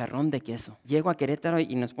chicharrón de queso. Llego a Querétaro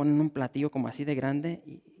y nos ponen un platillo como así de grande.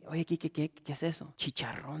 Y, oye, ¿qué es eso?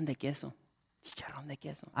 Chicharrón de queso. Chicharrón de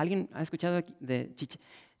queso. ¿Alguien ha escuchado de chicharrón?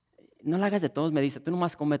 No lo hagas de todos, me dice, tú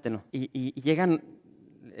nomás cómetelo. Y llegan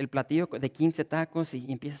el platillo de 15 tacos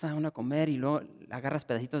y empiezas a uno a comer y luego agarras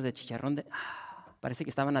pedacitos de chicharrón parece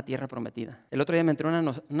que estaba en la tierra prometida. El otro día me entró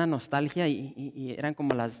una nostalgia y eran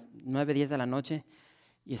como las 9, 10 de la noche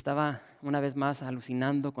y estaba una vez más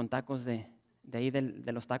alucinando con tacos de ahí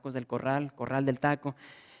de los tacos del corral del taco.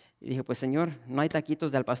 Y dije, pues Señor, no hay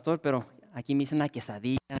taquitos de al pastor, pero aquí me hice una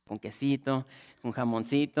quesadilla con quesito, con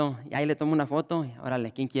jamoncito. Y ahí le tomo una foto y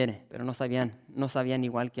órale, ¿quién quiere? Pero no sabían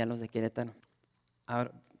igual que a los de Querétaro.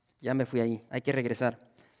 Ahora ya me fui ahí, hay que regresar.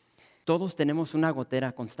 Todos tenemos una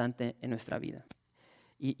gotera constante en nuestra vida.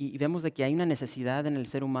 Y vemos de que hay una necesidad en el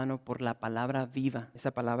ser humano por la palabra viva,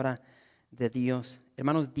 esa palabra de Dios.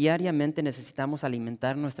 Hermanos, diariamente necesitamos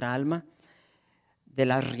alimentar nuestra alma de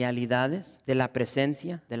las realidades, de la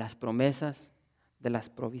presencia, de las promesas, de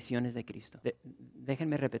las provisiones de Cristo.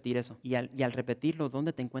 Déjenme repetir eso. Y al repetirlo,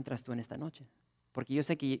 ¿dónde te encuentras tú en esta noche? Porque yo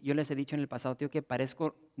sé que yo les he dicho en el pasado, tío, que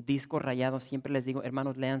parezco disco rayado. Siempre les digo,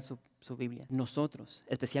 hermanos, lean su Biblia. Nosotros,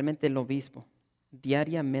 especialmente el obispo,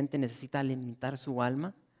 diariamente necesita alimentar su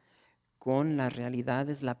alma con las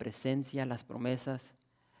realidades, la presencia, las promesas,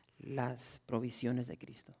 las provisiones de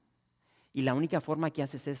Cristo. Y la única forma que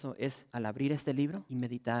haces eso es al abrir este libro y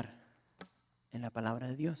meditar en la palabra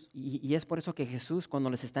de Dios. Y es por eso que Jesús, cuando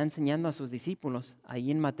les está enseñando a sus discípulos,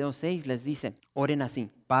 ahí en Mateo 6 les dice, oren así,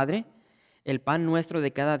 Padre, el pan nuestro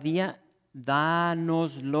de cada día,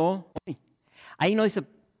 dánoslo hoy. Ahí no dice,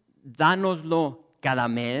 dánoslo cada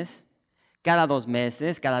mes, cada 2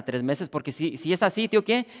 meses, cada 3 meses, porque si es así, tío,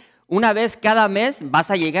 ¿qué? Una vez cada mes vas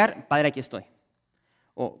a llegar, Padre, aquí estoy.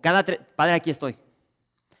 O Padre, aquí estoy.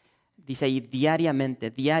 Dice ahí diariamente,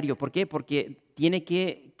 diario. ¿Por qué? Porque tiene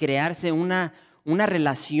que crearse una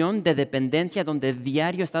relación de dependencia donde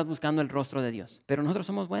diario estás buscando el rostro de Dios. Pero nosotros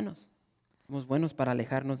somos buenos para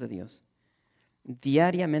alejarnos de Dios.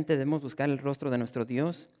 Diariamente debemos buscar el rostro de nuestro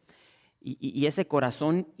Dios y ese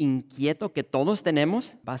corazón inquieto que todos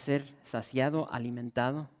tenemos va a ser saciado,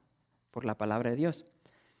 alimentado por la palabra de Dios.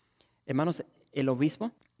 Hermanos, el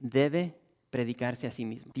obispo debe predicarse a sí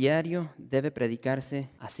mismo. Diario debe predicarse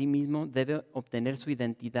a sí mismo, debe obtener su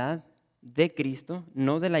identidad de Cristo,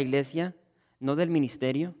 no de la iglesia, no del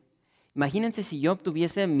ministerio, Imagínense si yo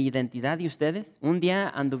obtuviese mi identidad y ustedes un día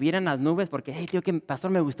anduvieran las nubes porque, hey, tío, que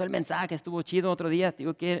pastor, me gustó el mensaje, estuvo chido. Otro día,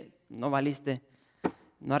 digo que no valiste,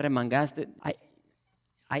 no arremangaste.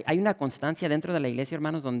 Hay una constancia dentro de la iglesia,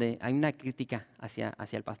 hermanos, donde hay una crítica hacia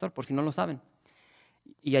el pastor, por si no lo saben.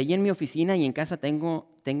 Y ahí en mi oficina y en casa tengo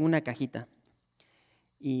una cajita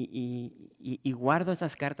y guardo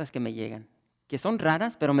esas cartas que me llegan, que son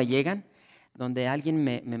raras, pero me llegan, donde alguien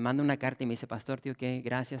me manda una carta y me dice, pastor, tío, que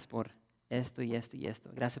gracias por esto y esto y esto,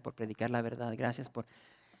 gracias por predicar la verdad, gracias por...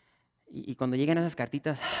 Y cuando llegan esas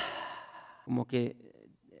cartitas, como que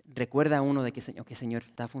recuerda a uno de que Señor,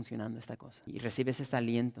 está funcionando esta cosa. Y recibes ese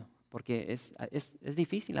aliento, porque es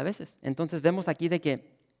difícil a veces. Entonces vemos aquí de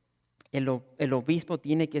que el obispo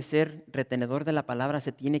tiene que ser retenedor de la palabra,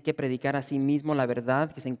 se tiene que predicar a sí mismo la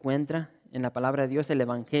verdad que se encuentra en la palabra de Dios, el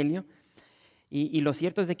evangelio. Y lo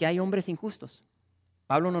cierto es de que hay hombres injustos.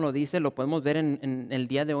 Pablo nos lo dice, lo podemos ver en el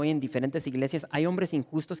día de hoy en diferentes iglesias. Hay hombres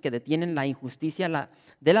injustos que detienen la injusticia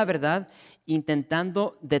de la verdad,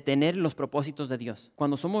 intentando detener los propósitos de Dios.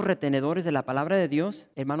 Cuando somos retenedores de la palabra de Dios,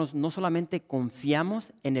 hermanos, no solamente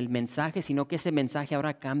confiamos en el mensaje, sino que ese mensaje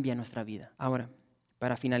ahora cambia nuestra vida. Ahora,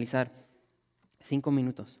 para finalizar, 5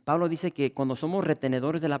 minutos. Pablo dice que cuando somos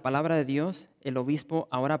retenedores de la palabra de Dios, el obispo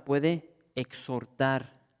ahora puede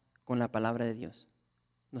exhortar con la palabra de Dios.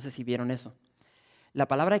 No sé si vieron eso. La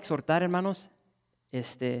palabra exhortar, hermanos,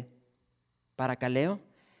 paracaleo,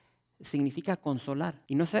 significa consolar.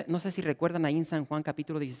 Y no sé si recuerdan ahí en San Juan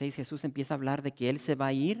capítulo 16, Jesús empieza a hablar de que Él se va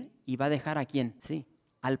a ir y va a dejar ¿a quién? Sí,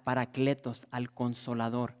 al Paracletos, al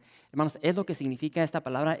Consolador. Hermanos, es lo que significa esta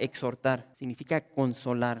palabra exhortar, significa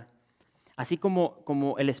consolar. Así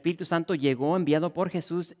como el Espíritu Santo llegó, enviado por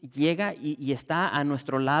Jesús, llega y está a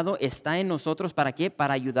nuestro lado, está en nosotros, ¿para qué?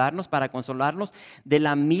 Para ayudarnos, para consolarnos. De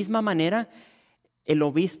la misma manera, el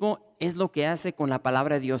obispo es lo que hace con la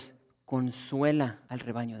palabra de Dios, consuela al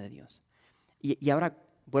rebaño de Dios. Y ahora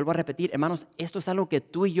vuelvo a repetir, hermanos, esto es algo que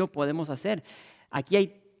tú y yo podemos hacer. Aquí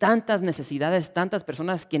hay tantas necesidades, tantas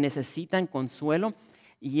personas que necesitan consuelo.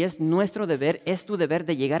 Y es nuestro deber, es tu deber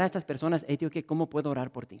de llegar a estas personas. Hey, tío, ¿cómo puedo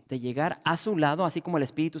orar por ti? De llegar a su lado, así como el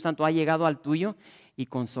Espíritu Santo ha llegado al tuyo, y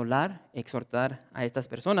consolar, exhortar a estas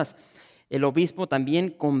personas. El obispo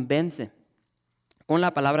también convence con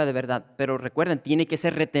la palabra de verdad. Pero recuerden, tiene que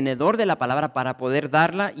ser retenedor de la palabra para poder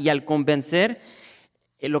darla. Y al convencer,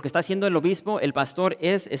 lo que está haciendo el obispo, el pastor,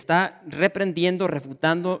 está reprendiendo,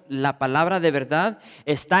 refutando la palabra de verdad,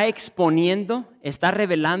 está exponiendo, está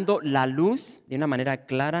revelando la luz de una manera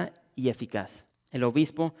clara y eficaz. El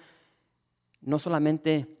obispo no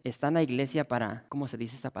solamente está en la iglesia para, ¿cómo se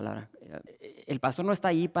dice esta palabra? El pastor no está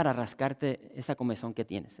ahí para rascarte esa comezón que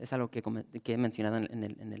tienes. Es algo que he mencionado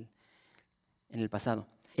en el pasado.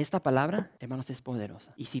 Esta palabra, hermanos, es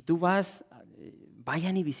poderosa. Y si tú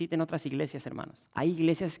vayan y visiten otras iglesias, hermanos. Hay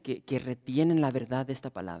iglesias que retienen la verdad de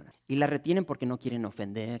esta palabra. Y la retienen porque no quieren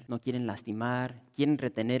ofender, no quieren lastimar, quieren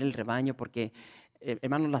retener el rebaño porque,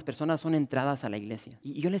 hermanos, las personas son entradas a la iglesia.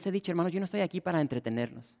 Y yo les he dicho, hermanos, yo no estoy aquí para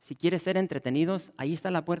entretenerlos. Si quieres ser entretenidos, ahí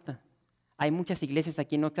está la puerta. Hay muchas iglesias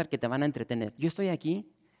aquí en Oxnard que te van a entretener. Yo estoy aquí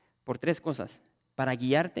por 3 cosas: para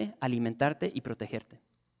guiarte, alimentarte y protegerte.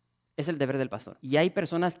 Es el deber del pastor. Y hay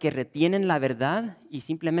personas que retienen la verdad y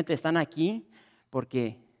simplemente están aquí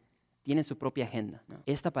porque tienen su propia agenda, ¿no?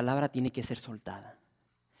 Esta palabra tiene que ser soltada.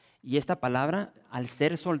 Y esta palabra, al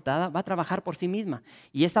ser soltada, va a trabajar por sí misma.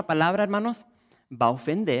 Y esta palabra, hermanos, va a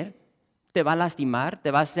ofender, te va a lastimar, te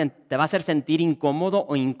va a hacer sentir incómodo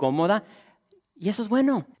o incómoda. Y eso es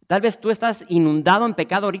bueno. Tal vez tú estás inundado en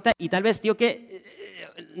pecado ahorita y tal vez, tío, que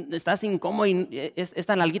estás incómodo y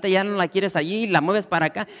esta nalguita ya no la quieres allí, la mueves para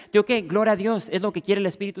acá. Tío, que gloria a Dios, es lo que quiere el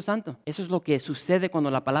Espíritu Santo. Eso es lo que sucede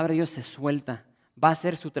cuando la palabra de Dios se suelta. Va a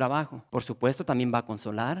hacer su trabajo. Por supuesto, también va a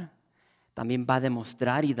consolar, también va a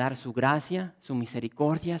demostrar y dar su gracia, su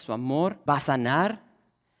misericordia, su amor, va a sanar.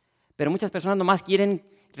 Pero muchas personas nomás quieren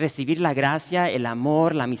recibir la gracia, el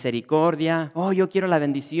amor, la misericordia. Oh, yo quiero la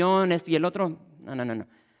bendición, esto y el otro. No.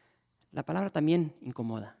 La palabra también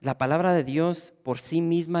incomoda. La palabra de Dios por sí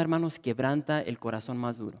misma, hermanos, quebranta el corazón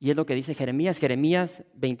más duro. Y es lo que dice Jeremías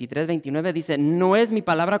 23:29, dice: no es mi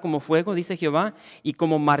palabra como fuego, dice Jehová, y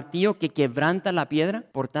como martillo que quebranta la piedra.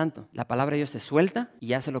 Por tanto, la palabra de Dios se suelta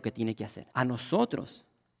y hace lo que tiene que hacer. A nosotros,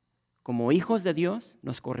 como hijos de Dios,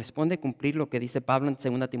 nos corresponde cumplir lo que dice Pablo en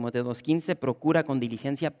 2 Timoteo 2:15, procura con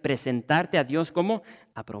diligencia presentarte a Dios como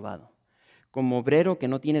aprobado, como obrero que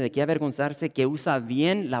no tiene de qué avergonzarse, que usa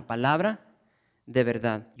bien la palabra de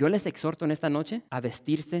verdad. Yo les exhorto en esta noche a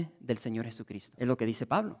vestirse del Señor Jesucristo. Es lo que dice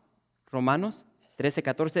Pablo. Romanos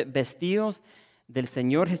 13:14, vestíos del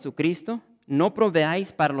Señor Jesucristo, No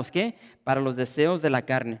proveáis para los ¿qué? Para los deseos de la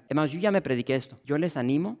carne. Hermanos, yo ya me prediqué esto. Yo les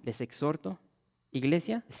animo, les exhorto.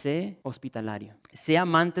 Iglesia, sé hospitalario. Sé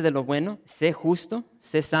amante de lo bueno. Sé justo.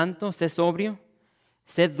 Sé santo. Sé sobrio.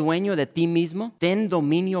 Sé dueño de ti mismo. Ten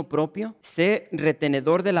dominio propio. Sé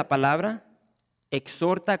retenedor de la palabra.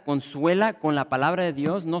 Exhorta, consuela con la palabra de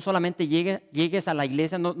Dios. No solamente llegues a la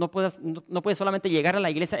iglesia. No puedes solamente llegar a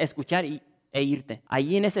la iglesia, escuchar e irte.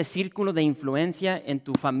 Allí en ese círculo de influencia, en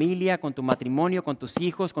tu familia, con tu matrimonio, con tus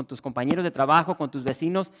hijos, con tus compañeros de trabajo, con tus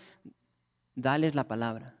vecinos, dales la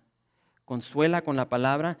palabra. Consuela con la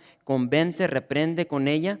palabra, convence, reprende con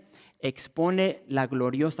ella, expone la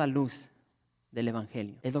gloriosa luz del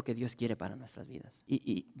Evangelio. Es lo que Dios quiere para nuestras vidas.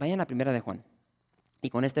 Y vayan a 1 de Juan. Y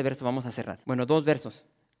con este verso vamos a cerrar. Bueno, 2 versos.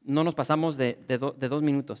 No nos pasamos de 2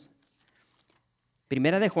 minutos.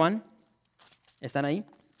 1 de Juan, ¿están ahí?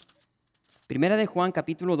 1 de Juan,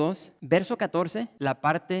 capítulo 2, verso 14,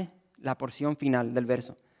 la porción final del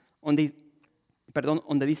verso, donde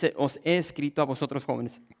dice, os he escrito a vosotros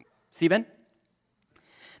jóvenes. ¿Sí ven?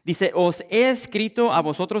 Dice, os he escrito a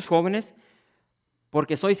vosotros jóvenes,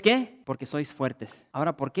 porque sois ¿qué? Porque sois fuertes.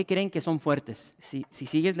 Ahora, ¿por qué creen que son fuertes? Si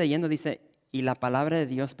sigues leyendo, dice, y la palabra de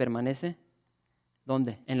Dios permanece,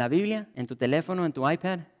 ¿dónde? ¿En la Biblia? ¿En tu teléfono? ¿En tu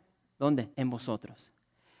iPad? ¿Dónde? En vosotros.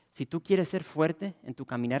 Si tú quieres ser fuerte en tu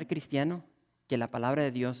caminar cristiano, que la palabra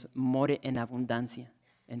de Dios more en abundancia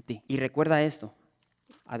en ti. Y recuerda esto,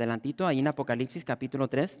 adelantito, ahí en Apocalipsis capítulo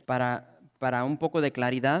 3, para un poco de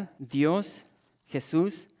claridad, Dios,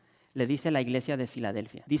 Jesús, le dice a la iglesia de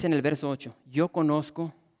Filadelfia. Dice en el verso 8, yo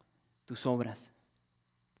conozco tus obras.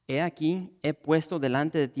 He aquí, he puesto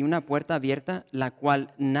delante de ti una puerta abierta, la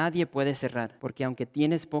cual nadie puede cerrar, porque aunque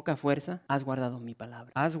tienes poca fuerza, has guardado mi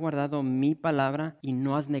palabra. Has guardado mi palabra y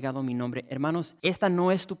no has negado mi nombre. Hermanos, esta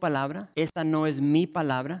no es tu palabra, esta no es mi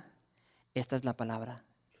palabra, esta es la palabra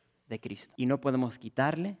de Cristo. Y no podemos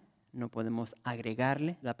quitarle, no podemos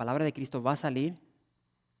agregarle. La palabra de Cristo va a salir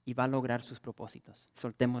y va a lograr sus propósitos.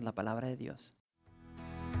 Soltemos la palabra de Dios.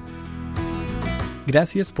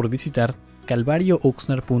 Gracias por visitar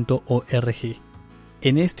calvariooxnard.org.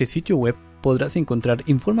 En este sitio web podrás encontrar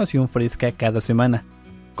información fresca cada semana,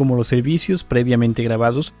 como los servicios previamente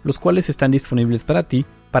grabados, los cuales están disponibles para ti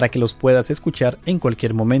para que los puedas escuchar en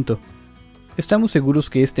cualquier momento. Estamos seguros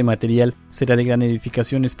que este material será de gran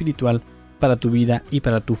edificación espiritual para tu vida y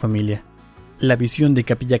para tu familia. La visión de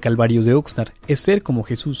Capilla Calvario de Oxnard es ser como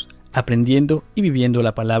Jesús, aprendiendo y viviendo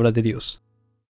la palabra de Dios.